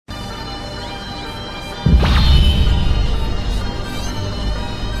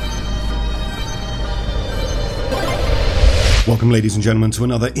Welcome, ladies and gentlemen, to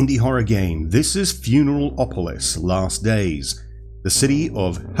another indie horror game. This is Funeralopolis, Last Days. The city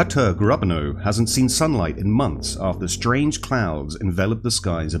of Huta-Grobno hasn't seen sunlight in months after strange clouds envelop the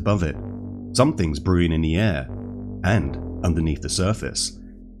skies above it. Something's brewing in the air, and underneath the surface.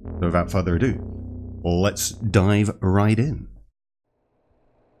 So without further ado, let's dive right in.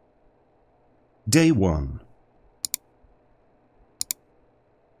 Day 1.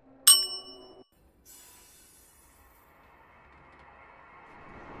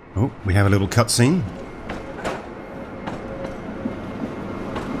 Oh, we have a little cutscene.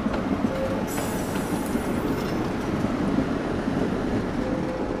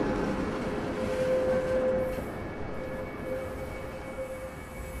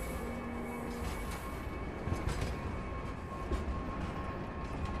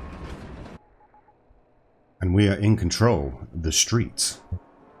 And we are in control of the streets.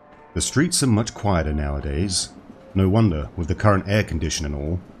 The streets are much quieter nowadays. No wonder, with the current air conditioning and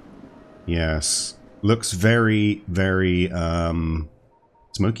all. Yes. Looks very, very,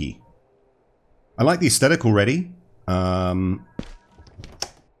 smoky. I like the aesthetic already.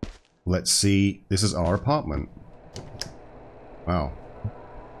 Let's see. This is our apartment. Wow.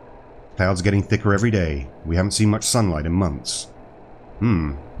 Clouds getting thicker every day. We haven't seen much sunlight in months.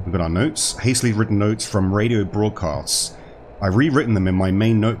 We've got our notes. Hastily written notes from radio broadcasts. I've rewritten them in my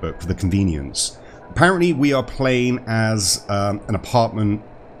main notebook for the convenience. Apparently we are playing as an apartment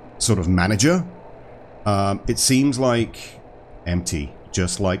sort of manager. It seems like empty,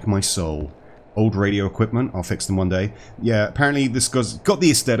 just like my soul. Old radio equipment, I'll fix them one day. Yeah, apparently this got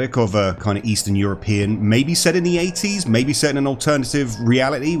the aesthetic of a kind of Eastern European, maybe set in the 80s, maybe set in an alternative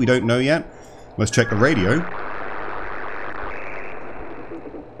reality, we don't know yet. Let's check the radio.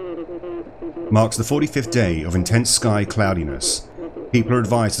 Marks the 45th day of intense sky cloudiness. People are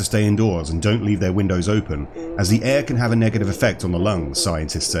advised to stay indoors and don't leave their windows open, as the air can have a negative effect on the lungs,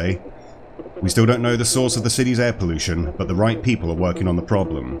 scientists say. We still don't know the source of the city's air pollution, but the right people are working on the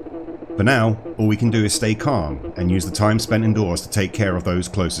problem. For now, all we can do is stay calm and use the time spent indoors to take care of those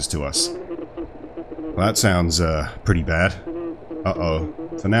closest to us. Well, that sounds pretty bad.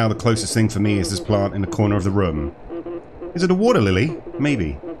 Uh-oh. For now, the closest thing for me is this plant in the corner of the room. Is it a water lily?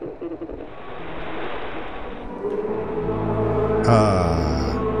 Maybe.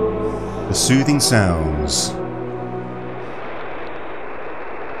 Ah, the soothing sounds.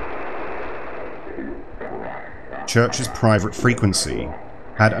 Church's private frequency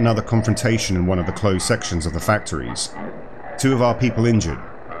had another confrontation in one of the closed sections of the factories. 2 of our people injured.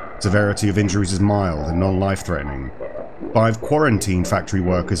 Severity of injuries is mild and non-life-threatening. 5 quarantined factory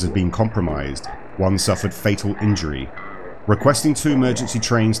workers have been compromised. 1 suffered fatal injury. Requesting 2 emergency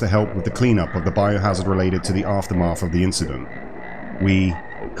trains to help with the cleanup of the biohazard related to the aftermath of the incident. We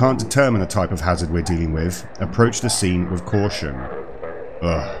can't determine the type of hazard we're dealing with. Approach the scene with caution.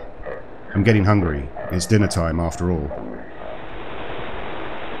 Ugh. I'm getting hungry. It's dinner time after all.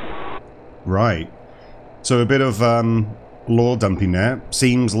 Right. So a bit of lore dumping there.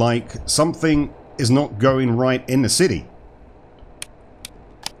 Seems like something is not going right in the city.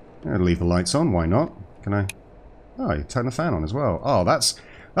 I'll leave the lights on. Why not? Can I? Oh, you turn the fan on as well. Oh,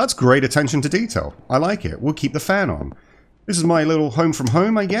 that's great attention to detail. I like it. We'll keep the fan on. This is my little home from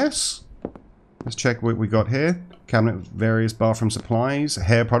home, I guess. Let's check what we got here. Cabinet with various bathroom supplies,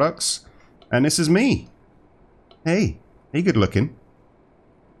 hair products. And this is me. Hey, you good looking?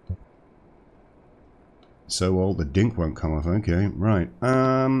 So old the dink won't come off. Okay, right.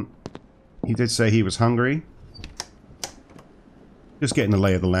 He did say he was hungry. Just getting the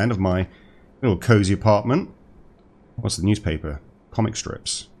lay of the land of my little cozy apartment. What's the newspaper? Comic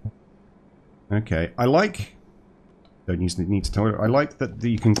strips. Okay, I like... Don't need to tell you. I like that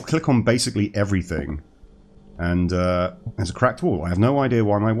you can click on basically everything. And there's a cracked wall. I have no idea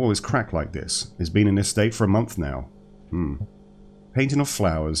why my wall is cracked like this. It's been in this state for a month now. Painting of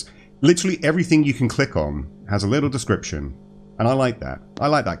flowers. Literally everything you can click on has a little description. And I like that. I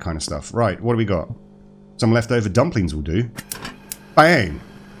like that kind of stuff. Right, what do we got? Some leftover dumplings will do. Bang!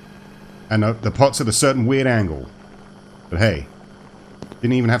 And the pot's at a certain weird angle. But hey,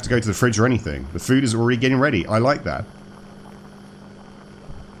 didn't even have to go to the fridge or anything. The food is already getting ready. I like that.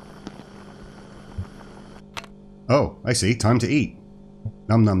 Oh, I see. Time to eat.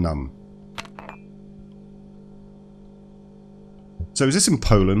 Num num num. So is this in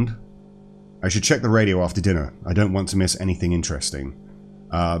Poland? I should check the radio after dinner. I don't want to miss anything interesting.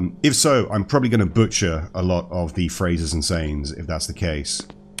 If so, I'm probably going to butcher a lot of the phrases and sayings, if that's the case.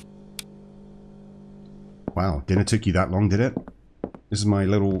 Wow, dinner took you that long, did it? This is my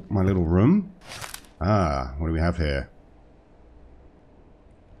little room. Ah, what do we have here?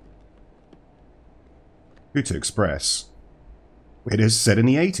 Huta Express. It is set in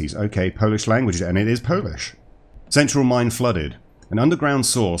the 80s. Okay, Polish language, and it is Polish. Central mine flooded. An underground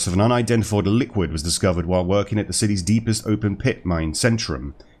source of an unidentified liquid was discovered while working at the city's deepest open pit mine,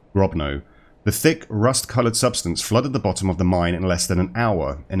 Centrum, Grobno. The thick, rust-coloured substance flooded the bottom of the mine in less than an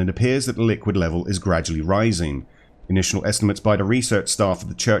hour, and it appears that the liquid level is gradually rising. Initial estimates by the research staff of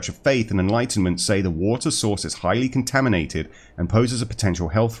the Church of Faith and Enlightenment say the water source is highly contaminated and poses a potential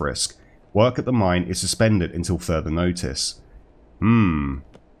health risk. Work at the mine is suspended until further notice. And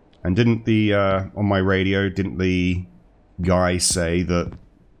didn't the, on my radio, didn't the guy say that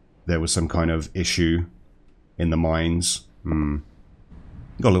there was some kind of issue in the mines?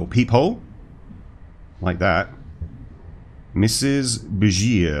 Got a little peephole? Like that. Mrs.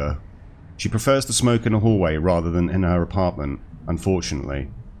 Begier. She prefers to smoke in a hallway rather than in her apartment,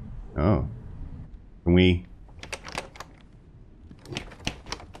 unfortunately. Oh. Can we...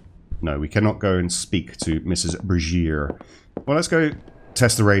 No, we cannot go and speak to Mrs. Begier. Well, let's go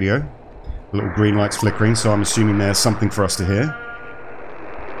test the radio. The little green light's flickering, so I'm assuming there's something for us to hear.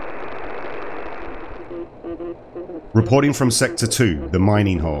 Reporting from Sector 2, the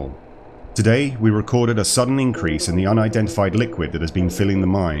mining hole. Today, we recorded a sudden increase in the unidentified liquid that has been filling the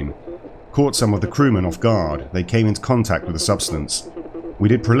mine. Caught some of the crewmen off guard. They came into contact with the substance. We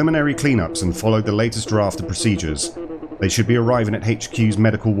did preliminary cleanups and followed the latest draft of procedures. They should be arriving at HQ's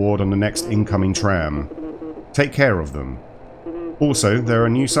medical ward on the next incoming tram. Take care of them. Also, there are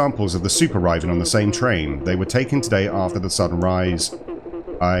new samples of the soup arriving on the same train. They were taken today after the sudden rise.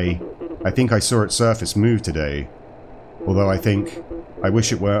 I think I saw its surface move today. Although I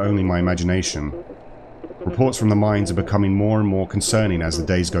wish it were only my imagination. Reports from the mines are becoming more and more concerning as the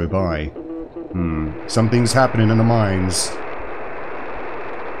days go by. Something's happening in the mines.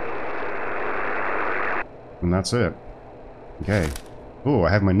 And that's it. Okay. Oh, I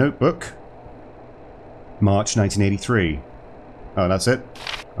have my notebook. March 1983. Oh, that's it?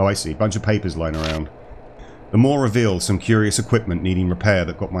 Oh, I see. Bunch of papers lying around. The more revealed some curious equipment needing repair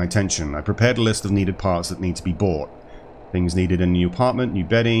that got my attention. I prepared a list of needed parts that need to be bought. Things needed in a new apartment, new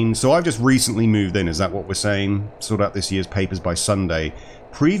bedding. So I've just recently moved in, is that what we're saying? Sort out this year's papers by Sunday.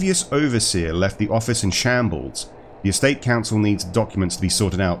 Previous overseer left the office in shambles. The estate council needs documents to be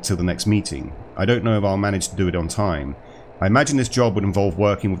sorted out till the next meeting. I don't know if I'll manage to do it on time. I imagine this job would involve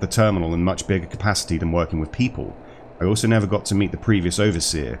working with the terminal in much bigger capacity than working with people. I also never got to meet the previous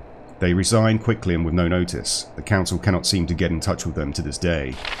overseer. They resigned quickly and with no notice. The council cannot seem to get in touch with them to this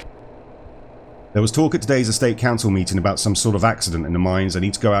day. There was talk at today's estate council meeting about some sort of accident in the mines. I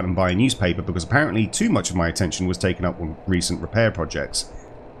need to go out and buy a newspaper because apparently too much of my attention was taken up on recent repair projects.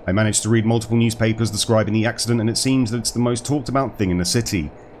 I managed to read multiple newspapers describing the accident and it seems that it's the most talked about thing in the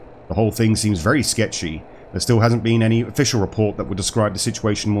city. The whole thing seems very sketchy. There still hasn't been any official report that would describe the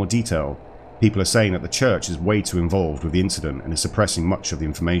situation in more detail. People are saying that the church is way too involved with the incident and is suppressing much of the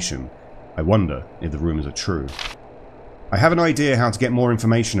information. I wonder if the rumours are true. I have an idea how to get more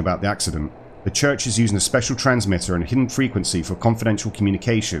information about the accident. The church is using a special transmitter and a hidden frequency for confidential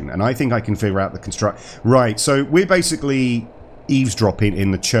communication, and I think I can figure out the construct... Right, so we're basically eavesdropping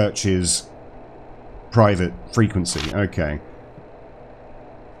in the church's private frequency. Okay.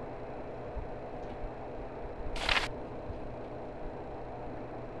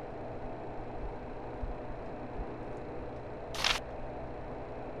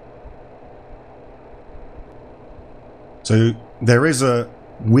 So there is a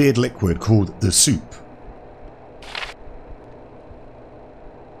weird liquid called the soup.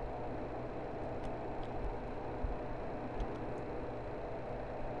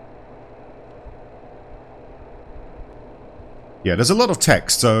 Yeah, there's a lot of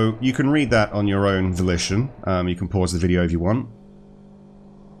text, so you can read that on your own volition. You can pause the video if you want.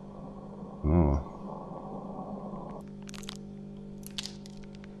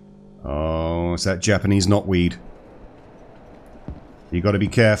 Oh, it's that Japanese knotweed. You got to be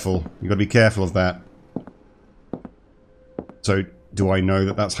careful. You got to be careful of that. So, do I know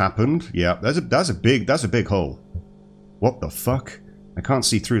that that's happened? Yeah, that's a big hole. What the fuck? I can't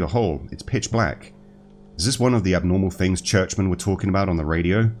see through the hole. It's pitch black. Is this one of the abnormal things churchmen were talking about on the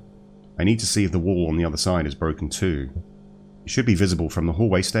radio? I need to see if the wall on the other side is broken too. It should be visible from the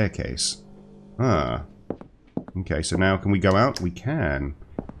hallway staircase. Ah. Okay, so now can we go out? We can.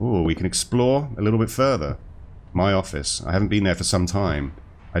 Oh, we can explore a little bit further. My office. I haven't been there for some time.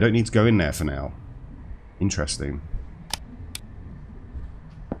 I don't need to go in there for now. Interesting.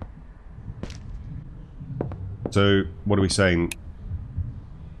 So, what are we saying?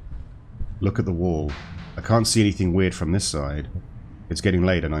 Look at the wall. I can't see anything weird from this side. It's getting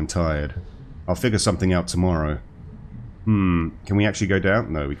late and I'm tired. I'll figure something out tomorrow. Can we actually go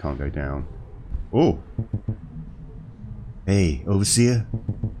down? No, we can't go down. Oh! Hey, Overseer?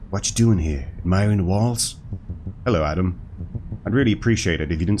 What you doing here? Admiring the walls? Hello, Adam. I'd really appreciate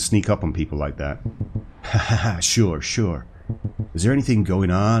it if you didn't sneak up on people like that. Haha, sure. Is there anything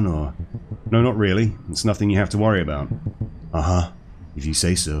going on, or...? No, not really. It's nothing you have to worry about. Uh-huh, if you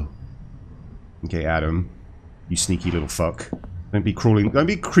say so. Okay, Adam. You sneaky little fuck. Don't be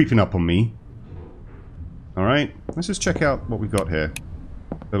creeping up on me. Alright, let's just check out what we've got here.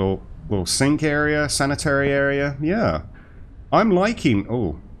 Little sink area, sanitary area. Yeah. I'm liking...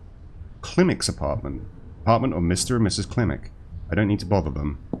 Oh. Klimek's apartment. Apartment of Mr. and Mrs. Klimek. I don't need to bother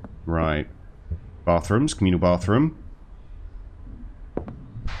them. Right. Bathrooms, communal bathroom.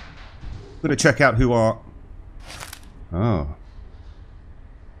 Gonna check out who are... Oh.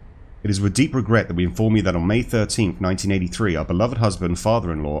 It is with deep regret that we inform you that on May 13th, 1983, our beloved husband,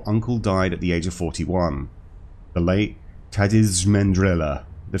 father-in-law, uncle died at the age of 41. The late Tadej Mendrela.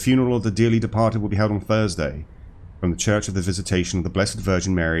 The funeral of the dearly departed will be held on Thursday from the Church of the Visitation of the Blessed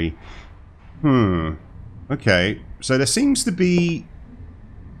Virgin Mary. Okay, so there seems to be...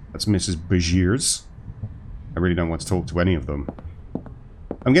 That's Mrs. Begiers. I really don't want to talk to any of them.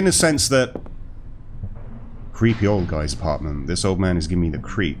 I'm getting a sense that... Creepy old guy's apartment. This old man is giving me the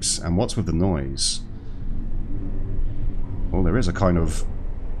creeps. And what's with the noise? Well, there is a kind of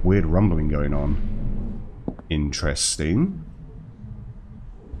weird rumbling going on. Interesting.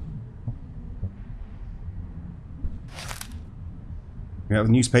 We have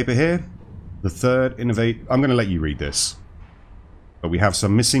the newspaper here. The third innovate... I'm going to let you read this. But we have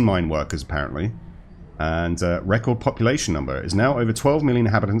some missing mine workers, apparently. And record population number is now over 12 million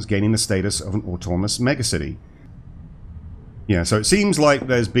inhabitants, gaining the status of an autonomous megacity. Yeah, so it seems like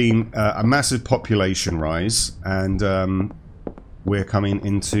there's been a massive population rise, and we're coming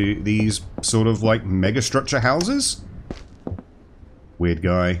into these sort of like megastructure houses. Weird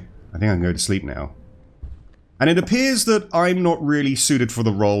guy. I think I can go to sleep now. And it appears that I'm not really suited for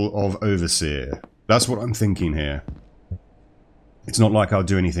the role of Overseer. That's what I'm thinking here. It's not like I'll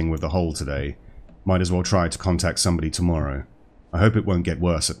do anything with the hole today. Might as well try to contact somebody tomorrow. I hope it won't get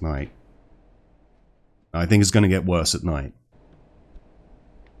worse at night. I think it's going to get worse at night.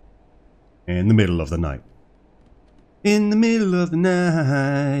 In the middle of the night. In the middle of the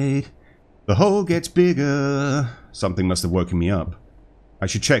night. The hole gets bigger. Something must have woken me up. I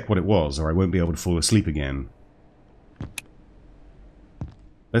should check what it was, or I won't be able to fall asleep again.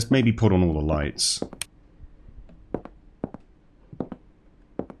 Let's maybe put on all the lights.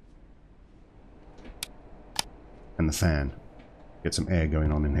 And the fan. Get some air going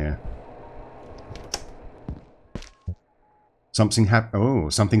on in here. Something's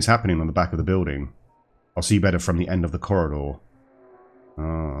happening on the back of the building. I'll see better from the end of the corridor.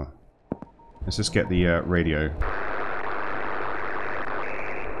 Ah. Let's just get the radio.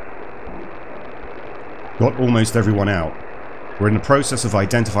 Got almost everyone out. We're in the process of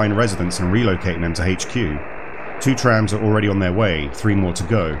identifying residents and relocating them to HQ. 2 trams are already on their way, 3 more to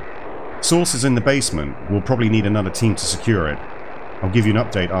go. Source is in the basement. We'll probably need another team to secure it. I'll give you an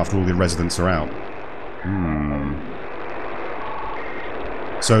update after all the residents are out.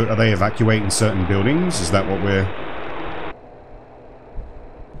 So, are they evacuating certain buildings? Is that what we're...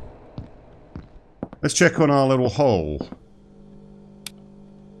 Let's check on our little hole.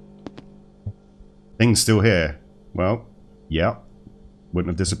 Thing's still here. Well, yeah. Wouldn't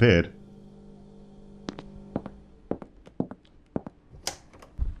have disappeared.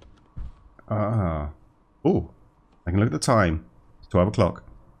 Ah. Oh, I can look at the time. It's 12 o'clock.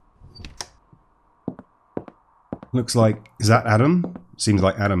 Looks like... Is that Adam? Seems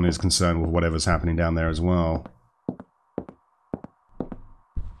like Adam is concerned with whatever's happening down there as well.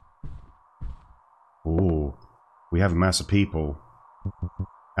 Oh, we have a mass of people.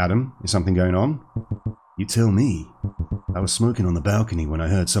 Adam, is something going on? You tell me. I was smoking on the balcony when I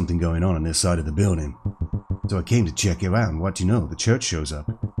heard something going on this side of the building. So I came to check it out, and what do you know, the church shows up.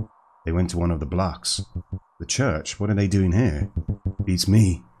 They went to one of the blocks. The church? What are they doing here? Beats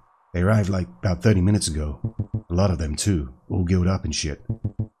me. They arrived like about 30 minutes ago. A lot of them too, all gilled up and shit.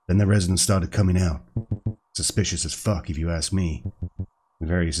 Then the residents started coming out. Suspicious as fuck if you ask me.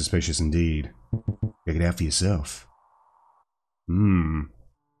 Very suspicious indeed. Check it out for yourself.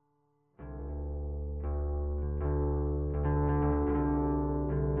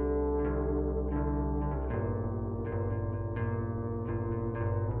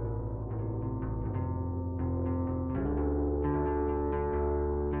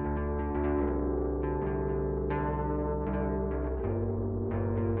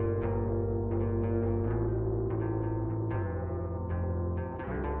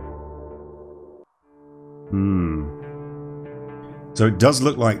 So it does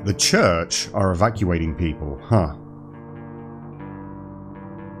look like the church are evacuating people, huh?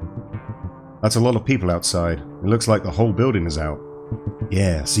 That's a lot of people outside. It looks like the whole building is out.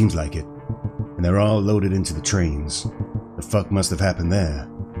 Yeah, seems like it. And they're all loaded into the trains. The fuck must have happened there?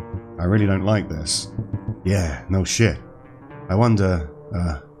 I really don't like this. Yeah, no shit. I wonder,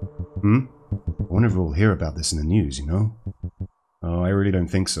 I wonder if we'll hear about this in the news, you know? Oh, I really don't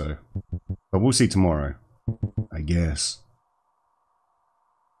think so. But we'll see tomorrow. I guess.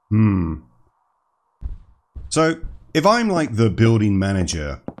 So, if I'm like the building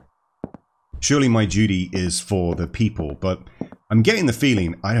manager, surely my duty is for the people, but I'm getting the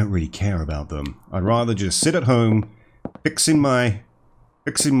feeling I don't really care about them. I'd rather just sit at home, fixing my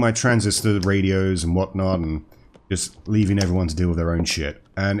transistor radios and whatnot, and just leaving everyone to deal with their own shit.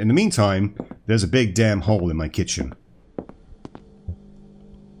 And in the meantime, there's a big damn hole in my kitchen.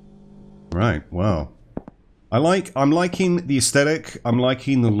 Right, well. I'm liking the aesthetic, I'm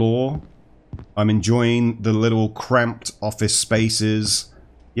liking the lore, I'm enjoying the little cramped office spaces.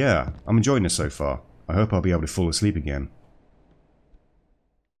 Yeah, I'm enjoying this so far. I hope I'll be able to fall asleep again.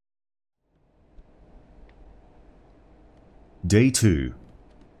 Day 2.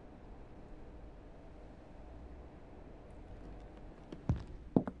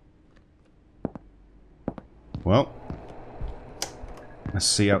 Well, let's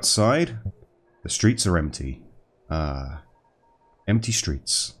see outside. The streets are empty. Empty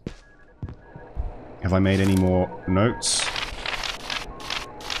streets. Have I made any more notes?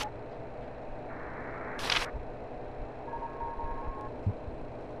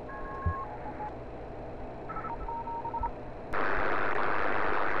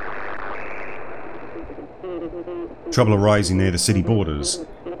 Trouble arising near the city borders.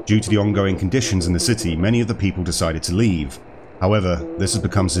 Due to the ongoing conditions in the city, many of the people decided to leave. However, this has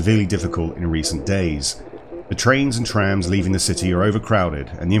become severely difficult in recent days. The trains and trams leaving the city are overcrowded,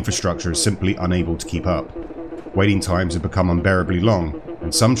 and the infrastructure is simply unable to keep up. Waiting times have become unbearably long,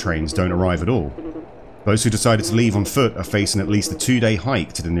 and some trains don't arrive at all. Those who decided to leave on foot are facing at least a 2-day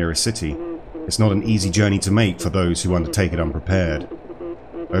hike to the nearest city. It's not an easy journey to make for those who undertake it unprepared.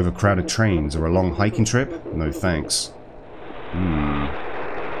 Overcrowded trains or a long hiking trip? No thanks.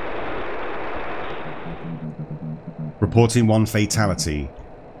 Reporting 1 fatality.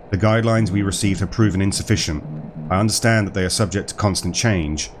 The guidelines we received have proven insufficient. I understand that they are subject to constant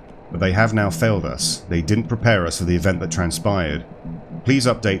change, but they have now failed us. They didn't prepare us for the event that transpired. Please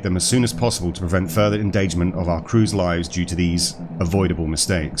update them as soon as possible to prevent further endangerment of our crew's lives due to these avoidable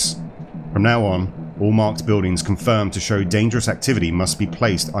mistakes. From now on, all marked buildings confirmed to show dangerous activity must be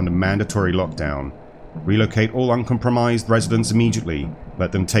placed under mandatory lockdown. Relocate all uncompromised residents immediately.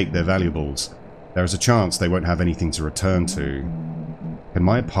 Let them take their valuables. There is a chance they won't have anything to return to. Can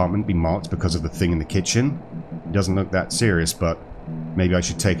my apartment be marked because of the thing in the kitchen? It doesn't look that serious, but maybe I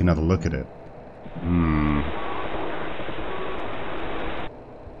should take another look at it.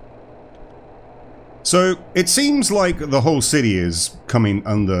 So, it seems like the whole city is coming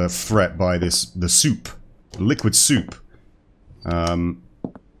under threat by the soup. Liquid soup.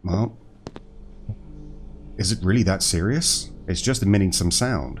 Well... Is it really that serious? It's just emitting some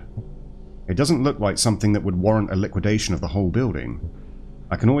sound. It doesn't look like something that would warrant a liquidation of the whole building.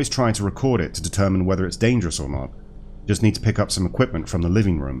 I can always try to record it to determine whether it's dangerous or not. Just need to pick up some equipment from the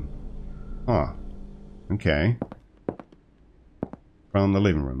living room. Ah. Okay. From the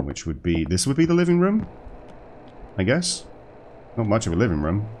living room, which would be... This would be the living room? I guess? Not much of a living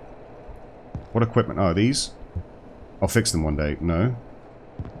room. What equipment are these? I'll fix them one day. No.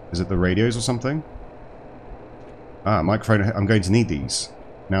 Is it the radios or something? Ah, microphone. I'm going to need these.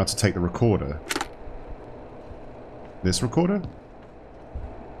 Now to take the recorder. This recorder?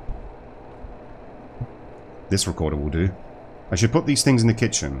 This recorder will do. I should put these things in the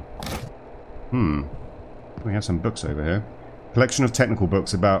kitchen. We have some books over here. Collection of technical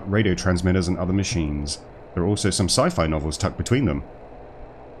books about radio transmitters and other machines. There are also some sci-fi novels tucked between them.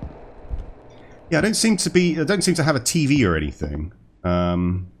 Yeah, I don't seem to have a TV or anything.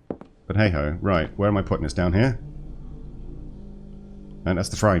 But hey ho. Right, where am I putting this? Down here? And that's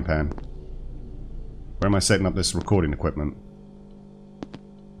the frying pan. Where am I setting up this recording equipment?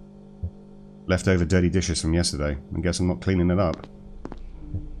 Leftover dirty dishes from yesterday. I guess I'm not cleaning it up.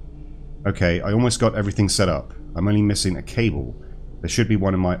 Okay, I almost got everything set up. I'm only missing a cable. There should be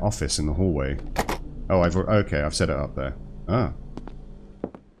one in my office in the hallway. Oh, I've set it up there. Ah.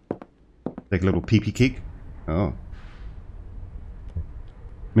 Take a little pee-pee kick. Oh.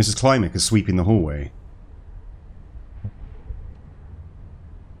 Mrs. Klimek is sweeping the hallway.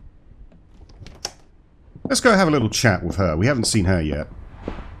 Let's go have a little chat with her. We haven't seen her yet.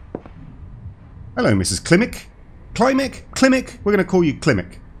 Hello, Mrs. Klimek. Klimek? We're going to call you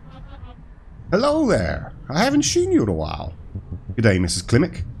Klimek. Hello there. I haven't seen you in a while. Good day, Mrs.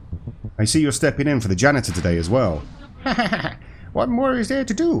 Klimek. I see you're stepping in for the janitor today as well. What more is there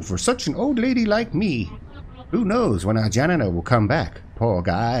to do for such an old lady like me? Who knows when our janitor will come back, poor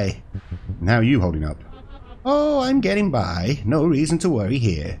guy. And how are you holding up? Oh, I'm getting by. No reason to worry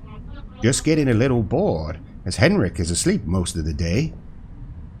here. Just getting a little bored, as Henrik is asleep most of the day.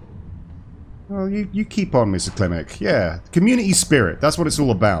 Well, you keep on, Mr. Klimek. Yeah, community spirit, that's what it's all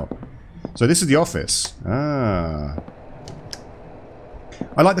about. So this is the office. Ah.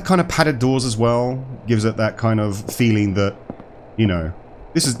 I like the kind of padded doors as well. Gives it that kind of feeling that, you know,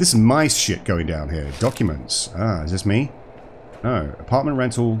 this is my shit going down here. Documents. Ah, is this me? No. Apartment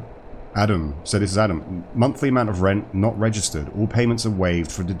rental. Adam. So this is Adam. Monthly amount of rent not registered. All payments are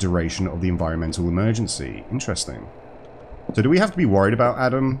waived for the duration of the environmental emergency. Interesting. So do we have to be worried about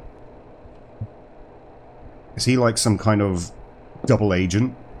Adam? Is he like some kind of double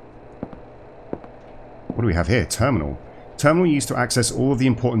agent? What do we have here? Terminal. Terminal used to access all of the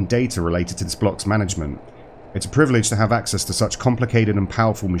important data related to this block's management. It's a privilege to have access to such complicated and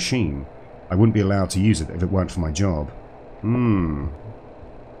powerful machine. I wouldn't be allowed to use it if it weren't for my job.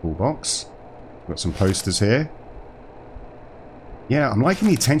 Cool box. Got some posters here. Yeah, I'm liking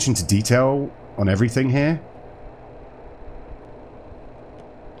the attention to detail on everything here.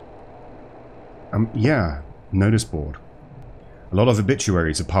 Yeah, notice board. A lot of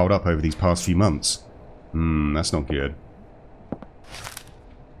obituaries have piled up over these past few months. That's not good.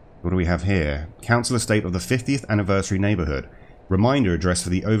 What do we have here? Council estate of the 50th anniversary neighborhood. Reminder addressed for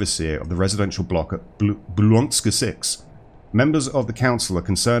the overseer of the residential block at Blunska 6. Members of the council are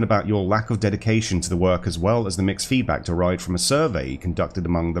concerned about your lack of dedication to the work as well as the mixed feedback derived from a survey conducted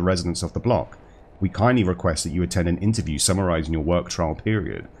among the residents of the block. We kindly request that you attend an interview summarizing your work trial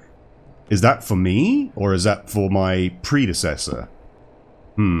period. Is that for me? Or is that for my predecessor?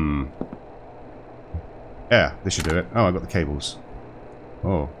 Yeah, this should do it. Oh, I got the cables.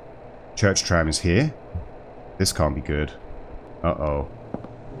 Oh. Church tram is here. This can't be good. Uh-oh.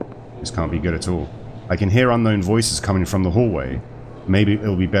 This can't be good at all. I can hear unknown voices coming from the hallway. Maybe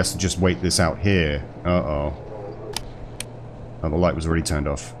it'll be best to just wait this out here. Uh-oh. Oh, the light was already turned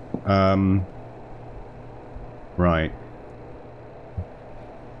off. Right.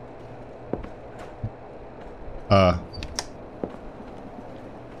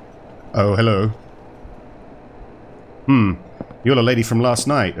 Oh, hello. You're the lady from last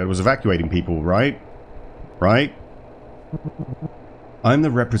night that was evacuating people, right? Right? I'm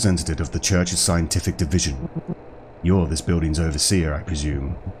the representative of the church's scientific division. You're this building's overseer, I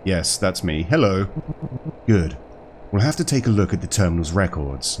presume. Yes, that's me. Hello. Good. We'll have to take a look at the terminal's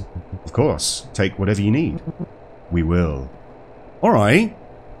records. Of course. Take whatever you need. We will. Alright.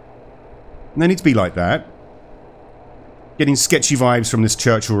 No need to be like that. Getting sketchy vibes from this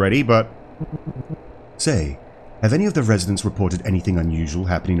church already, but... Say, have any of the residents reported anything unusual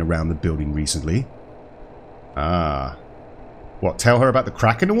happening around the building recently? Ah. What, tell her about the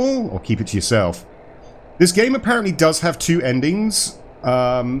crack in the wall? Or keep it to yourself? This game apparently does have two endings.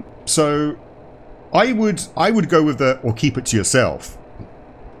 So... I would go with the, or keep it to yourself.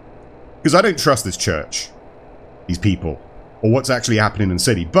 Because I don't trust this church. These people. Or what's actually happening in the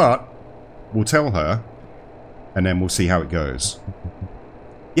city. But, we'll tell her. And then we'll see how it goes.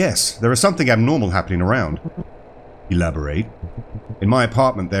 Yes, there is something abnormal happening around. Elaborate. In my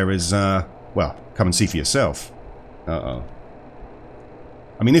apartment there is, well, come and see for yourself. Uh-oh.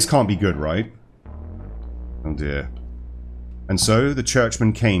 I mean, this can't be good, right? Oh dear. And so, the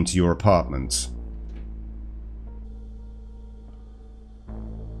churchman came to your apartment.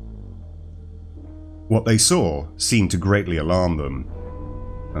 What they saw seemed to greatly alarm them.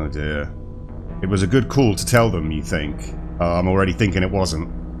 Oh dear. It was a good call to tell them, you think? I'm already thinking it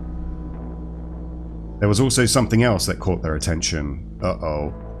wasn't. There was also something else that caught their attention.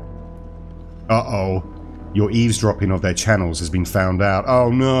 Uh-oh. Uh-oh. Your eavesdropping of their channels has been found out.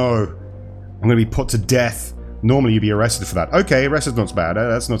 Oh no! I'm going to be put to death. Normally you'd be arrested for that. Okay, arrested's not so bad.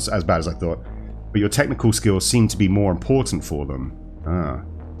 That's not as bad as I thought. But your technical skills seem to be more important for them. Ah.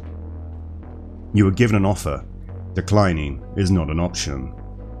 You were given an offer. Declining is not an option.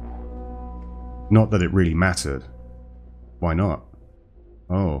 Not that it really mattered. Why not?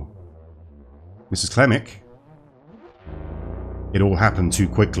 Oh. Mrs. Klimek? It all happened too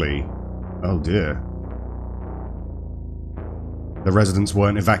quickly. Oh dear. The residents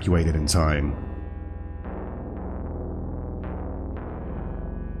weren't evacuated in time.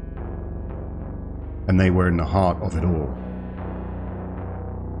 And they were in the heart of it all.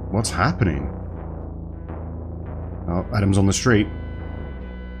 What's happening? Oh, Adam's on the street.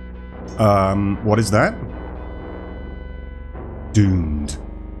 What is that? Doomed.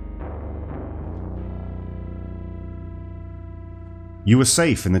 You were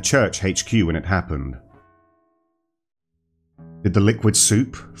safe in the church HQ when it happened. Did the liquid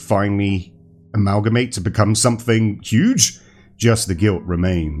soup finally amalgamate to become something huge? Just the guilt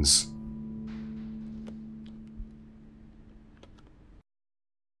remains.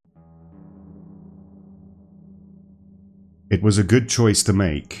 It was a good choice to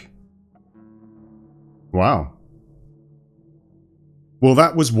make. Wow. Well,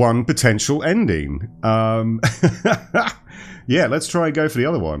 that was one potential ending. Yeah, let's try and go for the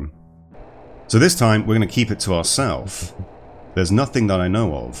other one. So this time, we're going to keep it to ourselves. There's nothing that I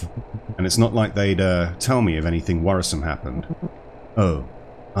know of. And it's not like they'd tell me if anything worrisome happened. Oh,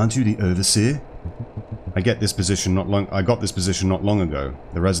 aren't you the overseer? I got this position not long ago.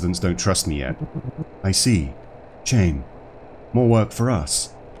 The residents don't trust me yet. I see. Shame. More work for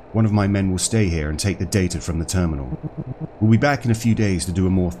us. One of my men will stay here and take the data from the terminal. We'll be back in a few days to do a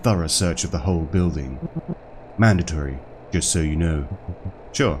more thorough search of the whole building. Mandatory, just so you know.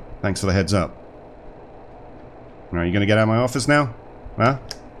 Sure, thanks for the heads up. Are you going to get out of my office now? Huh?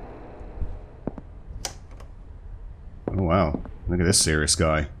 Oh wow, look at this serious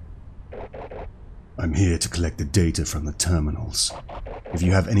guy. I'm here to collect the data from the terminals. If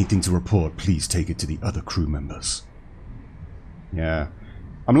you have anything to report, please take it to the other crew members. Yeah.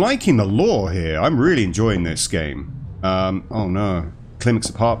 I'm liking the lore here. I'm really enjoying this game. Oh no. Klimek's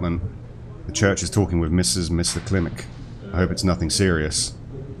apartment. The church is talking with Mr. Klimek. I hope it's nothing serious.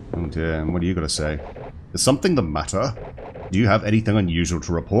 Oh dear, and what do you got to say? Is something the matter? Do you have anything unusual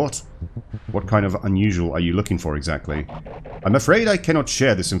to report? What kind of unusual are you looking for exactly? I'm afraid I cannot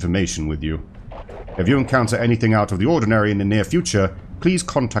share this information with you. If you encounter anything out of the ordinary in the near future, please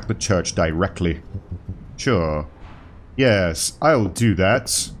contact the church directly. Sure. Yes, I'll do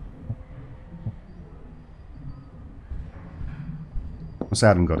that. What's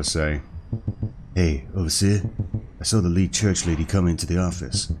Adam got to say? Hey, Overseer. I saw the lead church lady come into the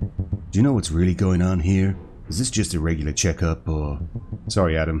office. Do you know what's really going on here? Is this just a regular checkup, or...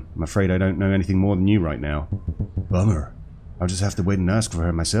 Sorry, Adam. I'm afraid I don't know anything more than you right now. Bummer. I'll just have to wait and ask for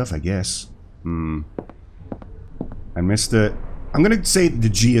her myself, I guess. And Mr... I'm gonna say the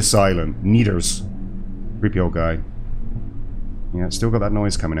G is silent. Neaters. Creepy old guy. Yeah, it's still got that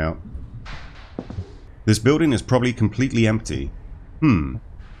noise coming out. This building is probably completely empty.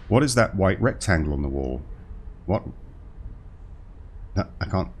 What is that white rectangle on the wall? What? I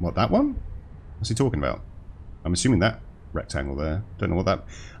can't... What, that one? What's he talking about? I'm assuming that rectangle there. Don't know what that...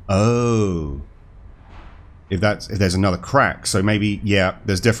 Oh. If there's another crack. So maybe, yeah,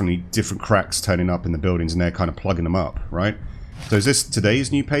 there's definitely different cracks turning up in the buildings and they're kind of plugging them up, right? So is this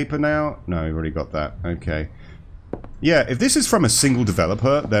today's new paper now? No, we've already got that. Okay. Yeah, if this is from a single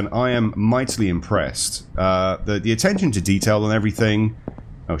developer, then I am mightily impressed. The attention to detail and everything...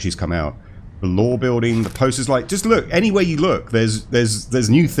 Oh, she's come out. The lore building, the posters, like, just look, anywhere you look, there's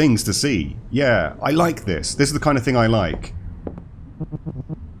new things to see. Yeah, I like this. This is the kind of thing I like.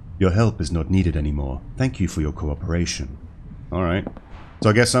 Your help is not needed anymore. Thank you for your cooperation. Alright. So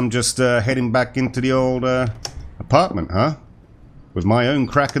I guess I'm just heading back into the old apartment, huh? With my own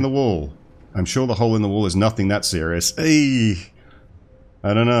crack in the wall. I'm sure the hole in the wall is nothing that serious. Eey!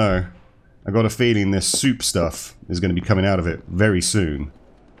 I don't know. I got a feeling this soup stuff is going to be coming out of it very soon.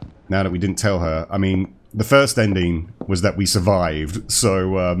 Now that we didn't tell her. I mean, the first ending was that we survived,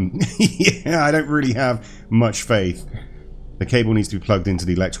 so, yeah, I don't really have much faith. The cable needs to be plugged into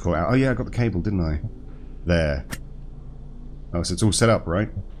the electrical out. Oh yeah, I got the cable, didn't I? There. Oh, so it's all set up, right?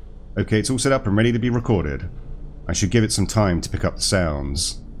 Okay, it's all set up and ready to be recorded. I should give it some time to pick up the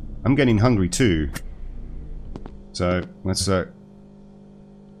sounds. I'm getting hungry too. So, let's,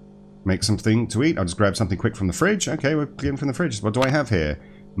 make something to eat. I'll just grab something quick from the fridge. Okay, we're getting from the fridge. What do I have here?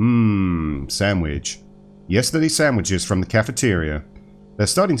 Sandwich. Yesterday's sandwiches from the cafeteria. They're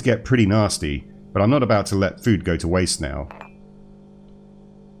starting to get pretty nasty, but I'm not about to let food go to waste now.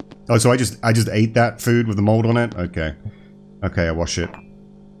 Oh, so I just ate that food with the mold on it? Okay. Okay, I wash it.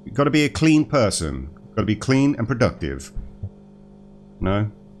 You've got to be a clean person. Got to be clean and productive. No?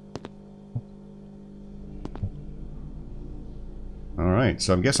 Alright,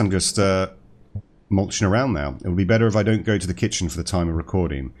 so I guess I'm just, mulching around now. It would be better if I don't go to the kitchen for the time of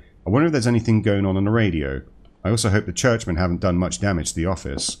recording. I wonder if there's anything going on the radio. I also hope the churchmen haven't done much damage to the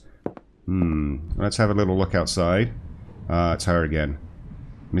office. Let's have a little look outside. It's her again.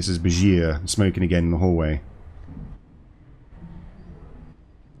 Mrs. Bajir, smoking again in the hallway.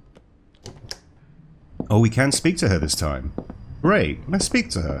 Oh, we can speak to her this time. Great, let's speak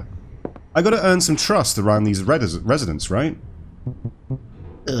to her. I gotta earn some trust around these residents, right?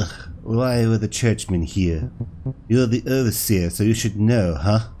 Ugh, why were the churchmen here? You're the overseer, so you should know,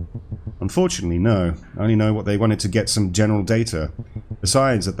 huh? Unfortunately, no. I only know what they wanted to get some general data.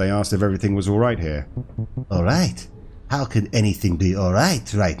 Besides that, they asked if everything was alright here. Alright? How could anything be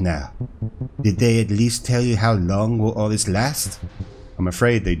alright right now? Did they at least tell you how long will all this last? I'm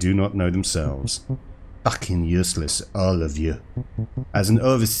afraid they do not know themselves. Fucking useless, all of you. As an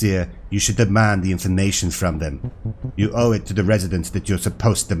overseer, you should demand the information from them. You owe it to the residents that you're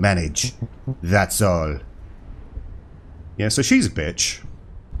supposed to manage. That's all. Yeah, so she's a bitch.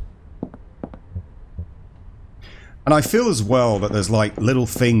 And I feel as well that there's like little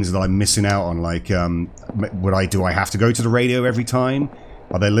things that I'm missing out on, like, do I have to go to the radio every time?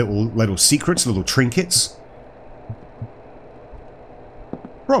 Are there little secrets, little trinkets?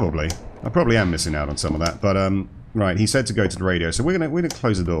 Probably. I probably am missing out on some of that, but, right, he said to go to the radio, so we're gonna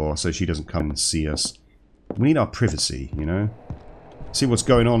close the door so she doesn't come and see us. We need our privacy, you know? See what's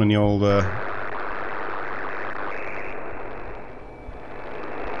going on in the old,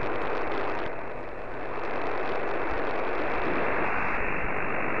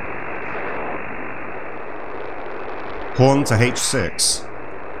 Horn to H6.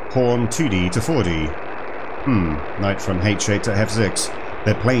 Horn 2D to 4D. Knight from H8 to F6.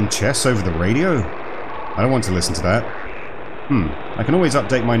 They're playing chess over the radio? I don't want to listen to that. I can always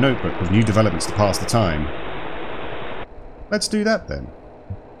update my notebook with new developments to pass the time. Let's do that then.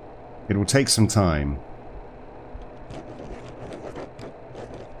 It will take some time.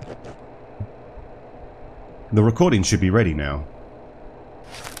 The recording should be ready now.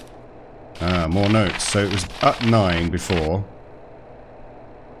 Ah, more notes. So it was up 9 before.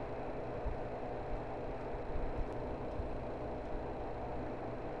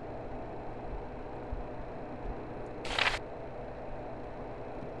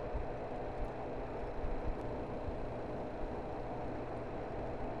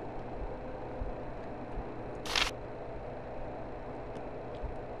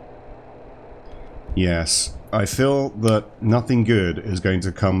 Yes, I feel that nothing good is going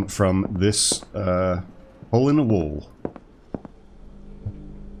to come from this hole in the wall.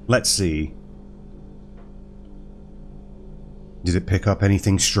 Let's see. Did it pick up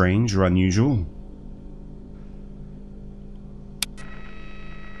anything strange or unusual?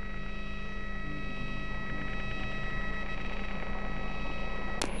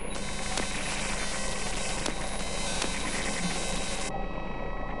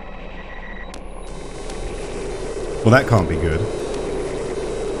 Well, that can't be good.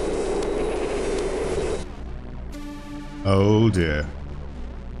 Oh dear.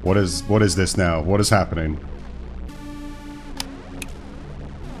 What is this now? What is happening?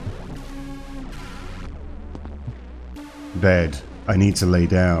 Bed. I need to lay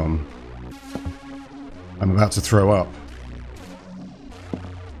down. I'm about to throw up.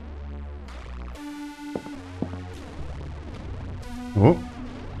 Oh.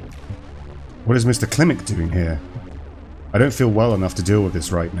 What is Mr. Klimek doing here? I don't feel well enough to deal with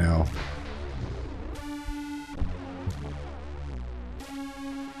this right now.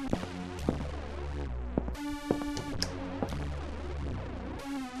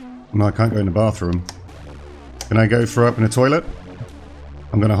 No, I can't go in the bathroom. Can I go throw up in the toilet?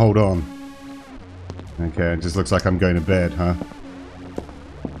 I'm gonna hold on. Okay, it just looks like I'm going to bed, huh?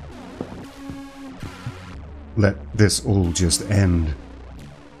 Let this all just end.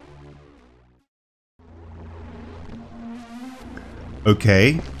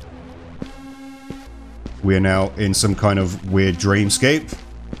 Okay. We are now in some kind of weird dreamscape.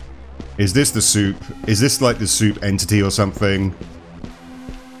 Is this the soup? Is this like the soup entity or something?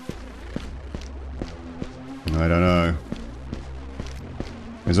 I don't know.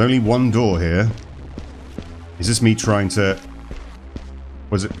 There's only one door here. Is this me trying to...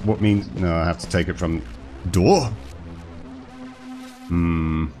 Was it... What means... No, I have to take it from... Door?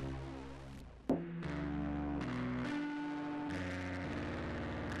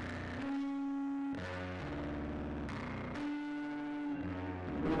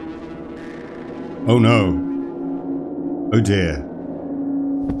 Oh no. Oh dear.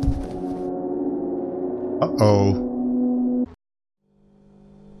 Uh-oh.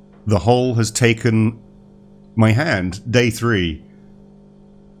 The hole has taken my hand. Day 3.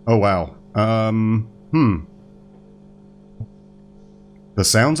 Oh wow. The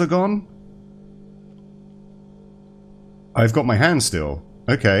sounds are gone? I've got my hand still.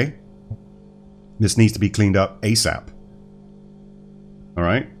 Okay. This needs to be cleaned up ASAP.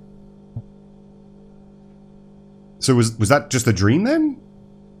 Alright. So was that just a dream then?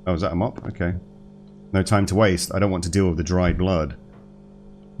 Oh, was that a mop? Okay. No time to waste. I don't want to deal with the dried blood.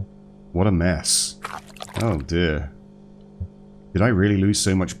 What a mess. Oh dear. Did I really lose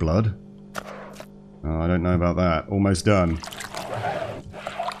so much blood? Oh, I don't know about that. Almost done.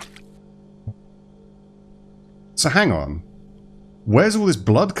 So hang on. Where's all this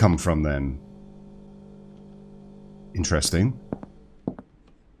blood come from, then? Interesting.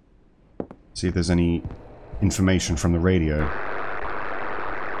 See if there's any information from the radio.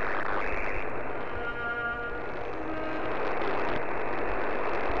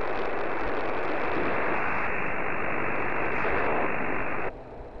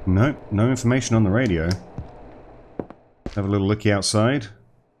 No, no information on the radio. Have a little looky outside.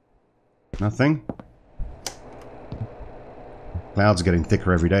 Nothing. Clouds are getting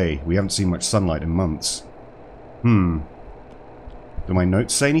thicker every day. We haven't seen much sunlight in months. Do my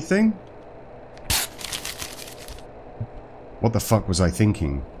notes say anything? What the fuck was I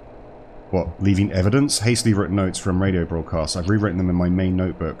thinking? What, leaving evidence? Hastily written notes from radio broadcasts. I've rewritten them in my main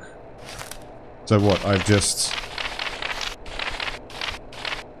notebook. So what, I've just...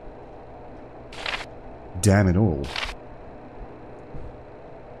 Damn it all.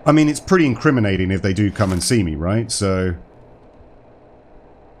 I mean, it's pretty incriminating if they do come and see me, right? So...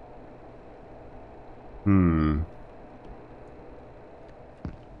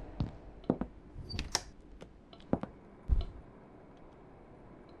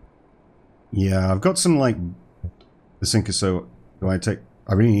 Yeah, I've got some, like... The sink is so... Do I take...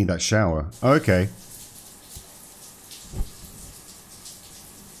 I really need that shower. Oh, okay.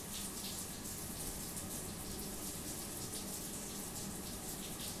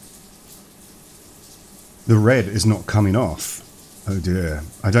 The red is not coming off. Oh dear.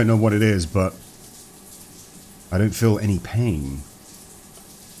 I don't know what it is, but... I don't feel any pain.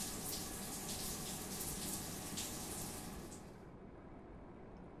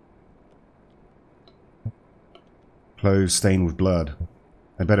 Clothes stained with blood.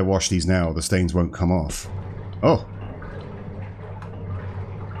 I better wash these now, the stains won't come off. Oh!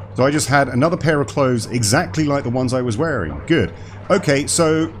 So I just had another pair of clothes exactly like the ones I was wearing. Good. Okay,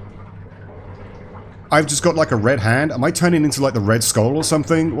 so... I've just got like a red hand. Am I turning into like the Red Skull or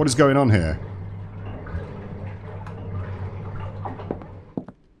something? What is going on here?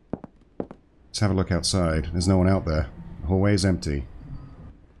 Let's have a look outside. There's no one out there. The hallway is empty.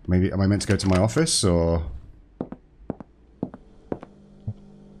 Maybe, am I meant to go to my office, or...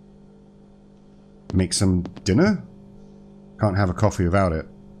 Make some dinner? Can't have a coffee without it.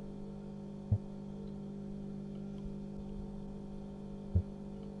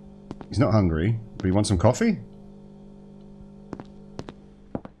 He's not hungry. Do you want some coffee?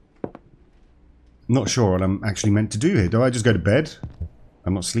 I'm not sure what I'm actually meant to do here. Do I just go to bed?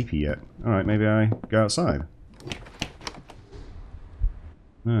 I'm not sleepy yet. Alright, maybe I go outside.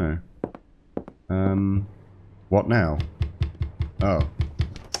 No. What now? Oh.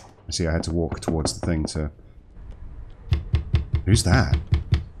 I see, I had to walk towards the thing to... Who's that?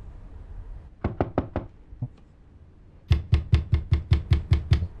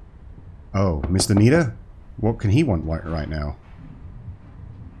 Oh, Mr. Nita? What can he want right now?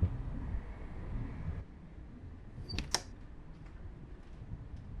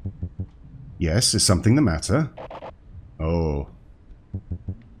 Yes, is something the matter? Oh.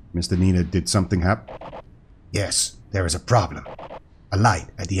 Mr. Nita, did something happen? Yes, there is a problem. A light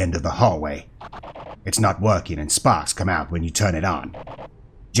at the end of the hallway. It's not working and sparks come out when you turn it on.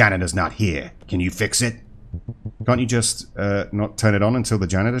 Janitor's not here. Can you fix it? Can't you just not turn it on until the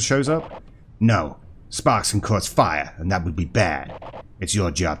janitor shows up? No. Sparks can cause fire, and that would be bad. It's your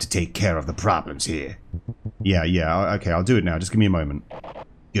job to take care of the problems here. Yeah, okay, I'll do it now. Just give me a moment.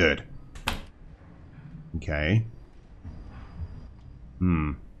 Good. Okay.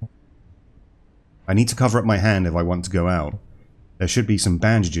 I need to cover up my hand if I want to go out. There should be some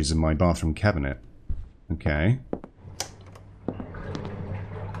bandages in my bathroom cabinet. Okay.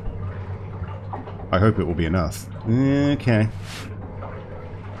 I hope it will be enough. Okay.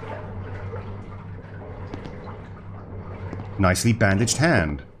 Nicely bandaged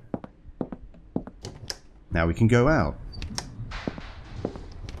hand. Now we can go out.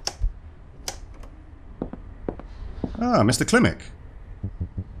 Ah, Mr. Klimek.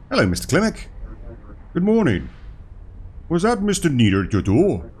 Hello, Mr. Klimek. Good morning. Was that Mr. Nita at your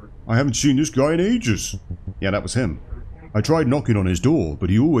door? I haven't seen this guy in ages. Yeah, that was him. I tried knocking on his door, but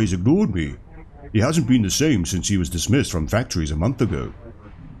he always ignored me. He hasn't been the same since he was dismissed from factories a month ago.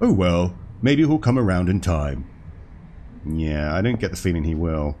 Oh well, maybe he'll come around in time. Yeah, I don't get the feeling he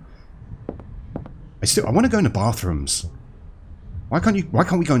will. I want to go into bathrooms. Why can't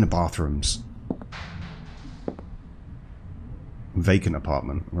we go into bathrooms? Vacant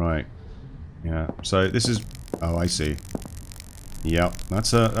apartment, right. Yeah, so this is... Oh, I see. Yep,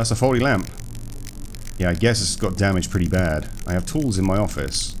 that's a faulty lamp. Yeah, I guess it's got damaged pretty bad. I have tools in my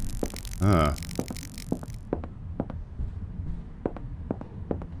office. Ah.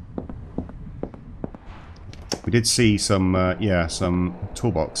 We did see some, yeah, some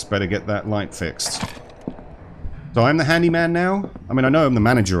toolbox. Better get that light fixed. So I'm the handyman now? I mean, I know I'm the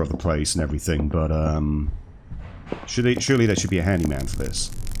manager of the place and everything, but, surely there should be a handyman for this.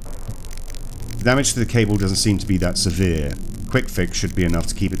 The damage to the cable doesn't seem to be that severe. Quick fix should be enough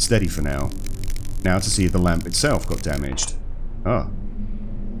to keep it steady for now. Now to see if the lamp itself got damaged. Oh.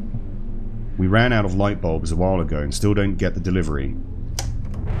 We ran out of light bulbs a while ago and still don't get the delivery.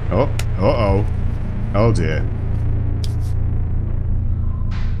 Oh, uh-oh. Oh dear.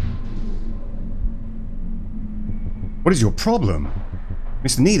 What is your problem?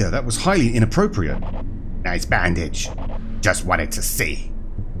 Mr. Nita, that was highly inappropriate. Nice bandage. Just wanted to see.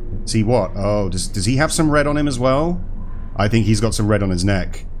 See what? Oh, does he have some red on him as well? I think he's got some red on his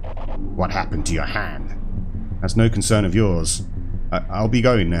neck. What happened to your hand? That's no concern of yours. I'll be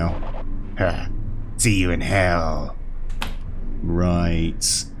going now. See you in hell.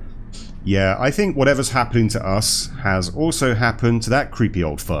 Right. Yeah, I think whatever's happening to us has also happened to that creepy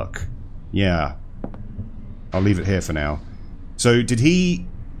old fuck. Yeah. I'll leave it here for now. So, did he...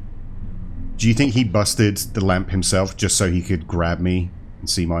 Do you think he busted the lamp himself just so he could grab me and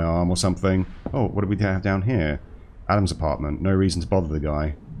see my arm or something? Oh, what do we have down here? Adam's apartment. No reason to bother the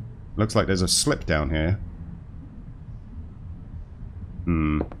guy. Looks like there's a slip down here.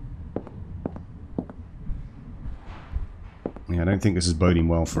 Yeah, I don't think this is boding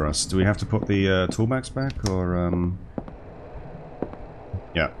well for us. Do we have to put the toolbox back, or,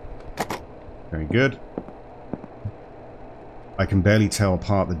 Yeah. Very good. I can barely tell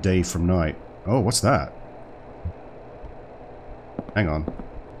apart the day from night. Oh, what's that? Hang on.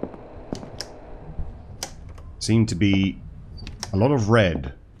 Seem to be a lot of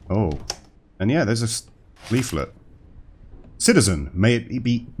red. Oh. And yeah, there's a leaflet. Citizen, make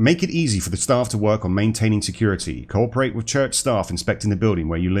it easy for the staff to work on maintaining security. Cooperate with church staff inspecting the building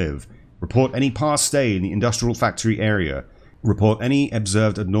where you live. Report any past stay in the industrial factory area. Report any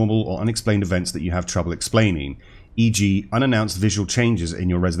observed abnormal or unexplained events that you have trouble explaining, e.g. unannounced visual changes in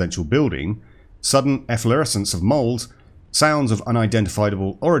your residential building, sudden efflorescence of mold, sounds of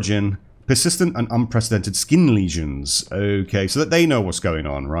unidentifiable origin, persistent and unprecedented skin lesions. Okay, so that they know what's going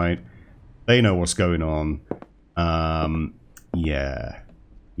on, right? They know what's going on. Yeah.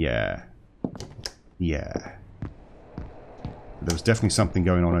 There was definitely something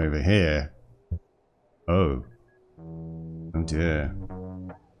going on over here. Oh. Oh dear.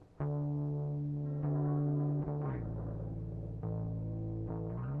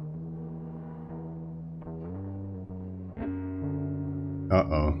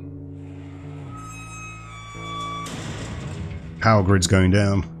 Uh-oh. Power grid's going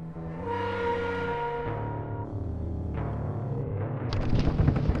down.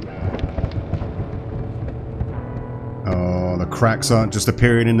 Oh, the cracks aren't just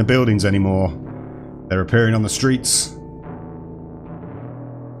appearing in the buildings anymore. They're appearing on the streets.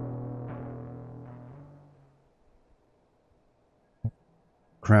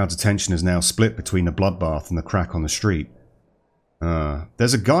 Crowd's attention is now split between the bloodbath and the crack on the street.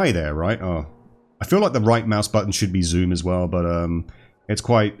 There's a guy there, right? Oh. I feel like the right mouse button should be zoom as well, but it's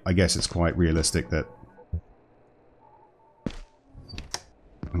quite, I guess it's quite realistic that...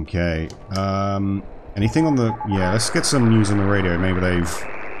 Okay, anything on the... Yeah, let's get some news on the radio. Maybe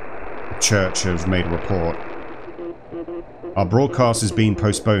the church have made a report. Our broadcast is being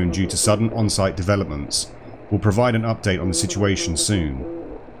postponed due to sudden on-site developments. We'll provide an update on the situation soon.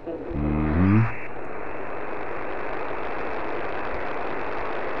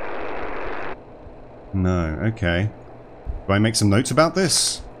 No, okay. Do I make some notes about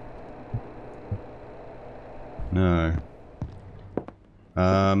this? No.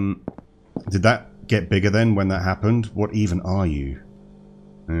 Did that get bigger then when that happened? What even are you?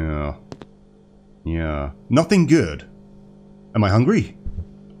 Yeah. Yeah. Nothing good. Am I hungry?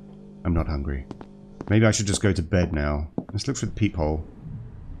 I'm not hungry. Maybe I should just go to bed now. Let's look through the peephole.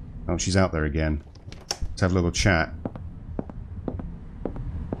 Oh, she's out there again. Let's have a little chat.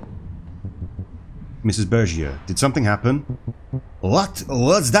 Mrs. Bergier, did something happen? What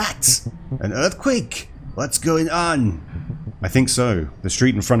was that? An earthquake? What's going on? I think so. The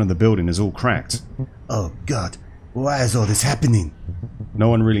street in front of the building is all cracked. Oh God, why is all this happening? No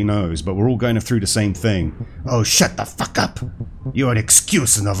one really knows, but we're all going through the same thing. Oh, shut the fuck up! You're an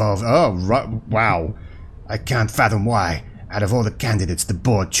excuse of all... Oh, right, wow. I can't fathom why, out of all the candidates, the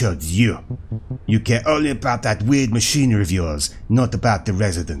board chose you. You care only about that weird machinery of yours, not about the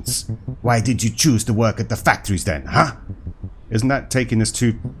residents. Why did you choose to work at the factories then, huh? Isn't that taking this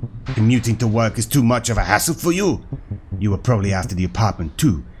too... Commuting to work is too much of a hassle for you? You were probably after the apartment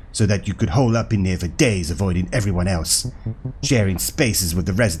too, so that you could hole up in there for days avoiding everyone else. Sharing spaces with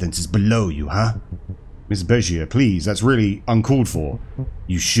the residents is below you, huh? Miss Begier, please, that's really uncalled for.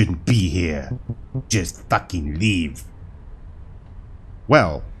 You shouldn't be here. Just fucking leave.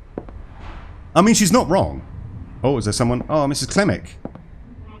 Well, I mean, she's not wrong. Oh, is there someone? Oh, Mrs. Klemick.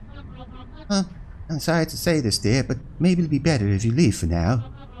 I'm sorry to say this, dear, but maybe it'll be better if you leave for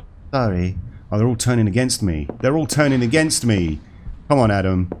now. Sorry. Oh, they're all turning against me. They're all turning against me. Come on,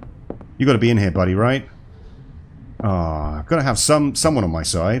 Adam. You got to be in here, buddy, right? Ah, I've got to have someone on my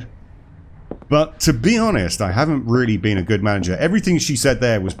side. But to be honest, I haven't really been a good manager. Everything she said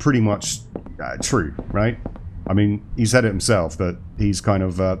there was pretty much true, right? I mean, he said it himself that he's kind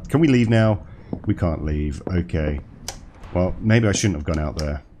of... can we leave now? We can't leave. Okay. Well, maybe I shouldn't have gone out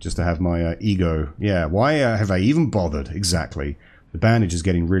there just to have my ego. Yeah, why have I even bothered? Exactly. The bandage is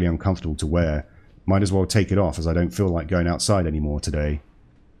getting really uncomfortable to wear. Might as well take it off as I don't feel like going outside anymore today.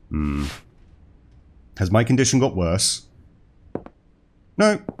 Has my condition got worse?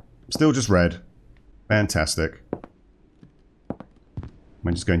 No. Still just red. Fantastic.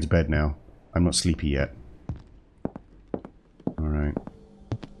 I'm just going to bed now. I'm not sleepy yet. Alright.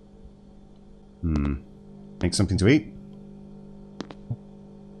 Make something to eat?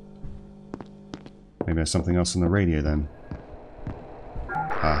 Maybe there's something else on the radio then.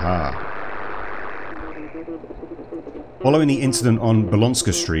 Aha. Following the incident on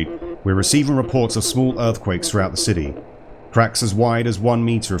Bolonska Street, we're receiving reports of small earthquakes throughout the city. Cracks as wide as 1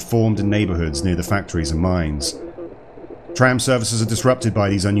 meter have formed in neighborhoods near the factories and mines. Tram services are disrupted by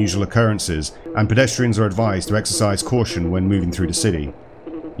these unusual occurrences, and pedestrians are advised to exercise caution when moving through the city.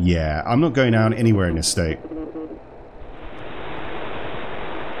 Yeah, I'm not going down anywhere in this state.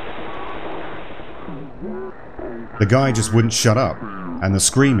 The guy just wouldn't shut up, and the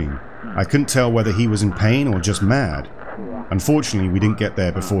screaming. I couldn't tell whether he was in pain or just mad. Unfortunately, we didn't get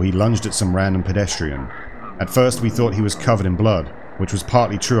there before he lunged at some random pedestrian. At first, we thought he was covered in blood, which was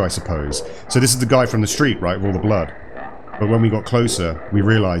partly true, I suppose. So this is the guy from the street, right, with all the blood. But when we got closer, we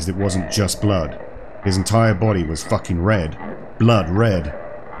realized it wasn't just blood. His entire body was fucking red. Blood red.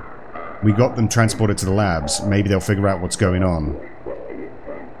 We got them transported to the labs. Maybe they'll figure out what's going on.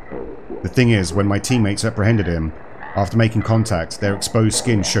 The thing is, when my teammates apprehended him, after making contact, their exposed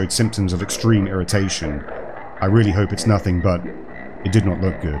skin showed symptoms of extreme irritation. I really hope it's nothing, but it did not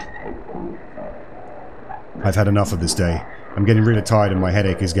look good. I've had enough of this day. I'm getting really tired and my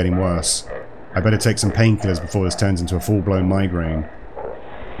headache is getting worse. I better take some painkillers before this turns into a full-blown migraine.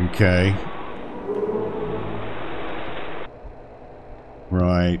 Okay.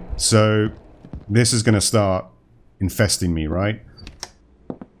 Right, so this is going to start infesting me, right?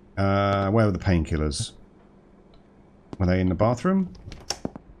 Where were the painkillers? Were they in the bathroom?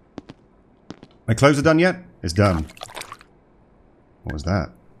 My clothes are done yet? It's done. What was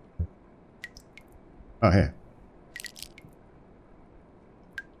that? Oh, here.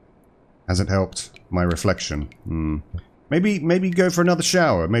 Has it helped my reflection? Maybe go for another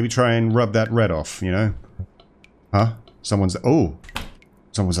shower. Maybe try and rub that red off, you know? Huh? Someone's at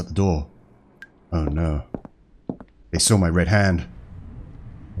the door. Oh no. They saw my red hand.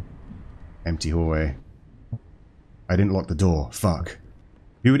 Empty hallway. I didn't lock the door. Fuck.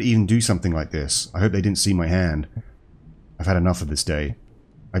 Who would even do something like this? I hope they didn't see my hand. I've had enough of this day.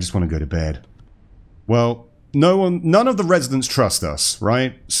 I just want to go to bed. Well, none of the residents trust us,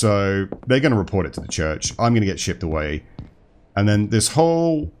 right? So they're going to report it to the church. I'm going to get shipped away. And then this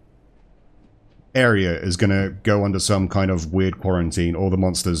whole area is going to go under some kind of weird quarantine. All the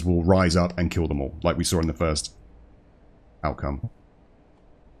monsters will rise up and kill them all, like we saw in the first outcome.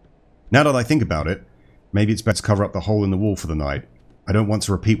 Now that I think about it, maybe it's better to cover up the hole in the wall for the night. I don't want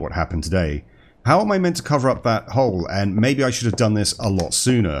to repeat what happened today. How am I meant to cover up that hole? And maybe I should have done this a lot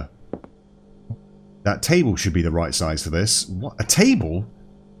sooner. That table should be the right size for this. What? A table?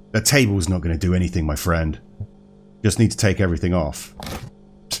 A table's not going to do anything, my friend. Just need to take everything off.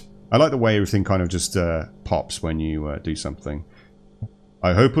 I like the way everything kind of just pops when you do something.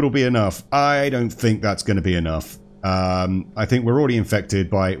 I hope it'll be enough. I don't think that's going to be enough. I think we're already infected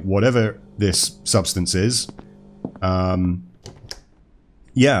by whatever this substance is.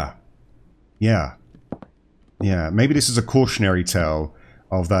 Yeah. Maybe this is a cautionary tale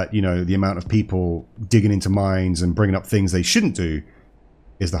of that, you know, the amount of people digging into mines and bringing up things they shouldn't do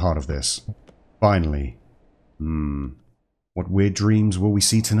is the heart of this. Finally. What weird dreams will we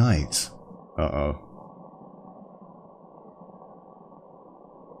see tonight? Uh-oh.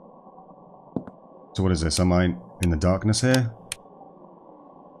 So what is this? Am I in the darkness here?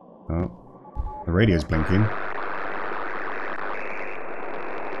 Oh. The radio's blinking.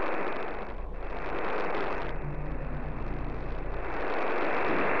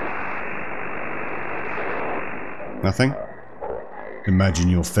 Nothing? Imagine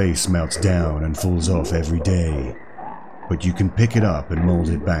your face melts down and falls off every day, but you can pick it up and mold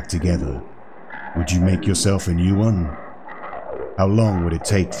it back together. Would you make yourself a new one? How long would it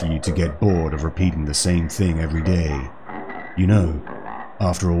take for you to get bored of repeating the same thing every day? You know,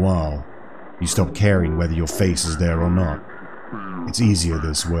 after a while, you stop caring whether your face is there or not. It's easier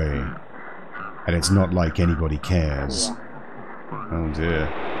this way, and it's not like anybody cares. Oh dear.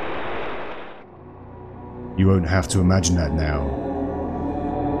 You won't have to imagine that now.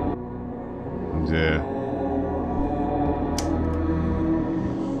 Oh dear.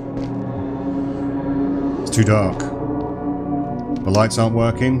 It's too dark. The lights aren't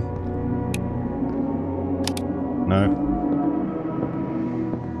working. No.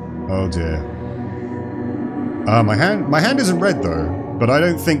 Oh dear. My hand isn't red though, but I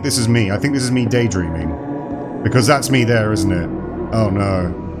don't think this is me. I think this is me daydreaming. Because that's me there, isn't it? Oh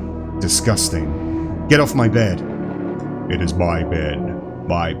no. Disgusting. Get off my bed. It is my bed,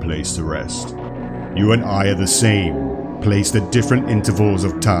 my place to rest. You and I are the same, placed at different intervals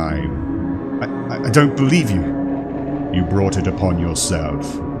of time. I don't believe you. You brought it upon yourself.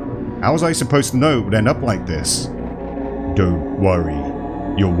 How was I supposed to know it would end up like this? Don't worry.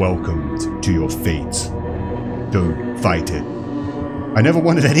 You're welcomed to your fate. Don't fight it. I never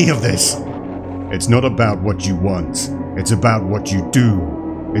wanted any of this. It's not about what you want. It's about what you do.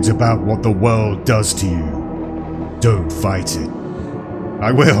 It's about what the world does to you. Don't fight it.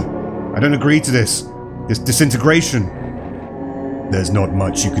 I will. I don't agree to this. This disintegration. There's not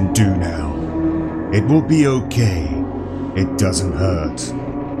much you can do now. It will be okay. It doesn't hurt.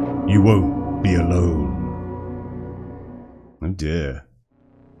 You won't be alone. Oh dear.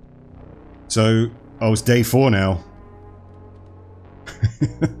 So, oh, it's day 4 now.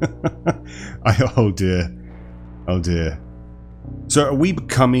 Oh dear. Oh dear. So are we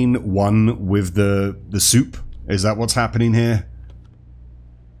becoming one with the soup? Is that what's happening here?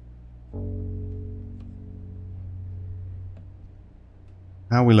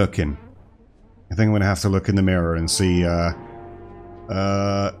 How are we looking? I think I'm going to have to look in the mirror and see,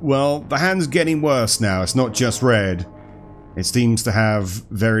 well, the hand's getting worse now. It's not just red. It seems to have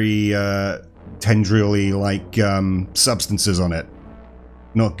very, tendrily like, substances on it.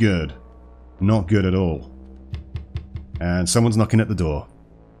 Not good. Not good at all. And someone's knocking at the door.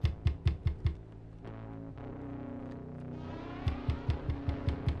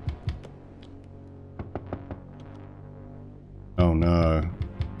 Oh no.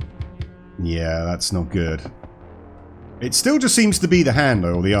 Yeah, that's not good. It still just seems to be the hand,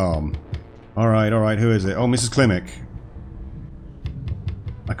 though, or the arm. Alright, who is it? Oh, Mrs. Klimek.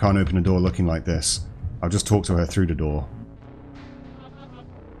 I can't open a door looking like this. I'll just talk to her through the door.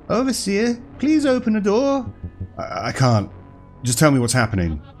 Overseer, please open the door. I can't. Just tell me what's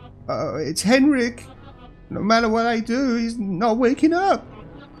happening. It's Henrik. No matter what I do, he's not waking up.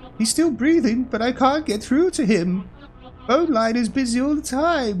 He's still breathing, but I can't get through to him. Phone line is busy all the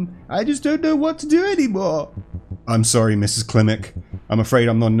time. I just don't know what to do anymore. I'm sorry, Mrs. Klimek. I'm afraid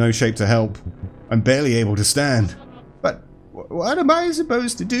I'm not in no shape to help. I'm barely able to stand. But what am I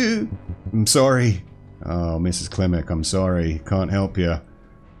supposed to do? I'm sorry. Oh, Mrs. Klimek, I'm sorry. Can't help you.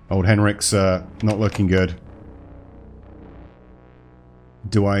 Old Henrik's not looking good.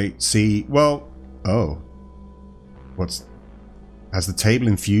 Do I see... Well... Oh. What's... Has the table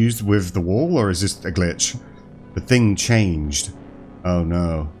infused with the wall, or is this a glitch? The thing changed. Oh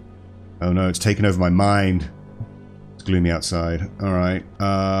no. Oh no, it's taken over my mind. It's gloomy outside. Alright.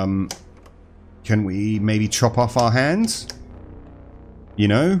 Can we maybe chop off our hands? You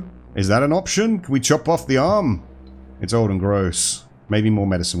know? Is that an option? Can we chop off the arm? It's old and gross. Maybe more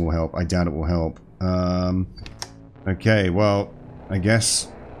medicine will help. I doubt it will help. Okay, well, I guess...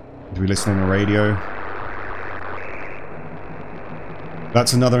 Do we listen on the radio?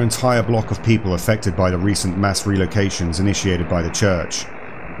 That's another entire block of people affected by the recent mass relocations initiated by the church.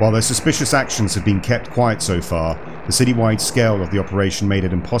 While their suspicious actions have been kept quiet so far, the citywide scale of the operation made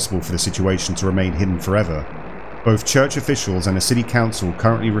it impossible for the situation to remain hidden forever. Both church officials and the city council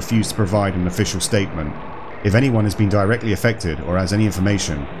currently refuse to provide an official statement. If anyone has been directly affected or has any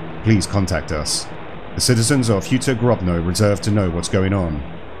information, please contact us. The citizens of Huta-Grobno reserve to know what's going on.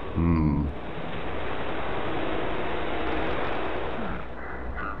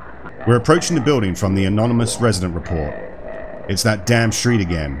 We're approaching the building from the anonymous resident report. It's that damn street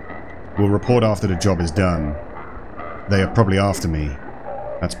again. We'll report after the job is done. They are probably after me.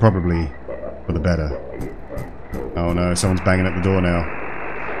 That's probably for the better. Oh no, someone's banging at the door now.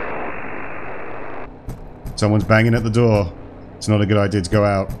 Someone's banging at the door. It's not a good idea to go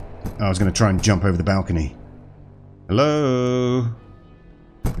out. I was going to try and jump over the balcony. Hello?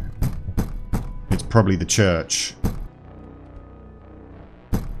 It's probably the church.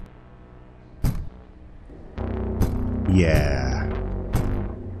 Yeah.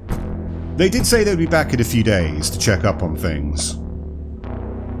 They did say they'd be back in a few days to check up on things.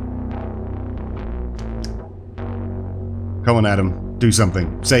 Come on, Adam. Do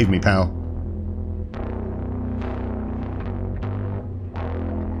something. Save me, pal.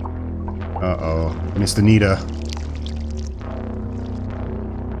 Uh-oh. Mr. Nita.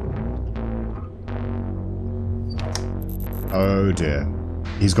 Oh, dear.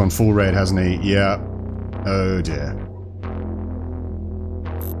 He's gone full red, hasn't he? Yeah. Oh, dear.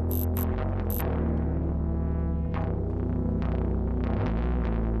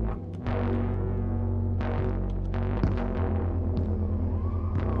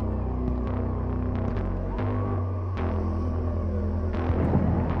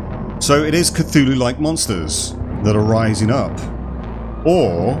 So it is Cthulhu-like monsters that are rising up.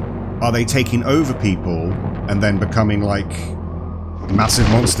 Or are they taking over people and then becoming like massive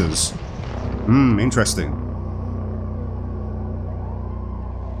monsters? Interesting.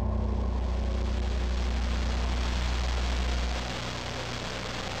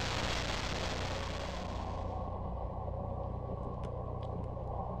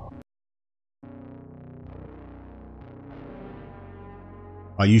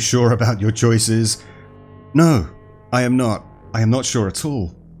 Are you sure about your choices? No, I am not. I am not sure at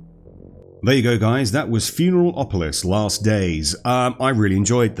all. There you go, guys. That was Funeralopolis, Last Days. I really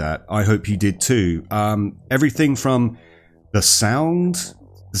enjoyed that. I hope you did too. Everything from the sounds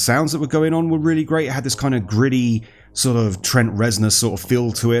that were going on were really great. It had this kind of gritty sort of Trent Reznor sort of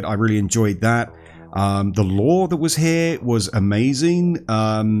feel to it. I really enjoyed that. The lore that was here was amazing.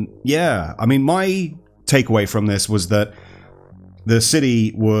 Yeah, I mean, my takeaway from this was that the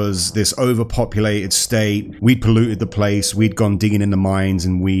city was this overpopulated state. We'd polluted the place. We'd gone digging in the mines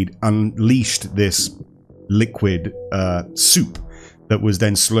and we'd unleashed this liquid soup that was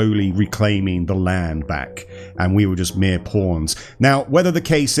then slowly reclaiming the land back. And we were just mere pawns. Now, whether the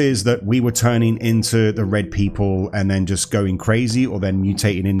case is that we were turning into the red people and then just going crazy or then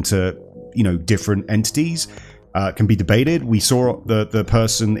mutating into, you know, different entities, can be debated. We saw the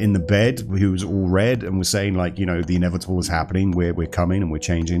person in the bed who was all red and was saying, like, you know, the inevitable is happening, we're coming and we're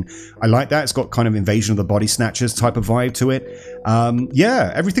changing. I like that. It's got kind of Invasion of the Body Snatchers type of vibe to it. Yeah,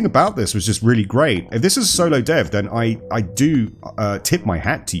 everything about this was just really great. If this is a solo dev, then I do tip my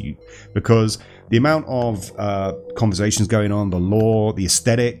hat to you, because the amount of conversations going on, the lore, the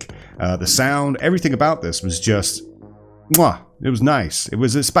aesthetic, the sound, everything about this was just mwah. It was nice. It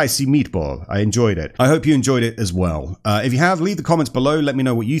was a spicy meatball. I enjoyed it. I hope you enjoyed it as well. If you have, leave the comments below. Let me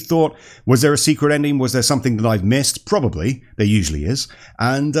know what you thought. Was there a secret ending? Was there something that I've missed? Probably. There usually is.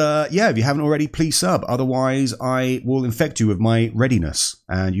 And yeah, if you haven't already, please sub. Otherwise, I will infect you with my readiness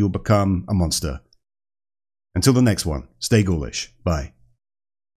and you'll become a monster. Until the next one, stay ghoulish. Bye.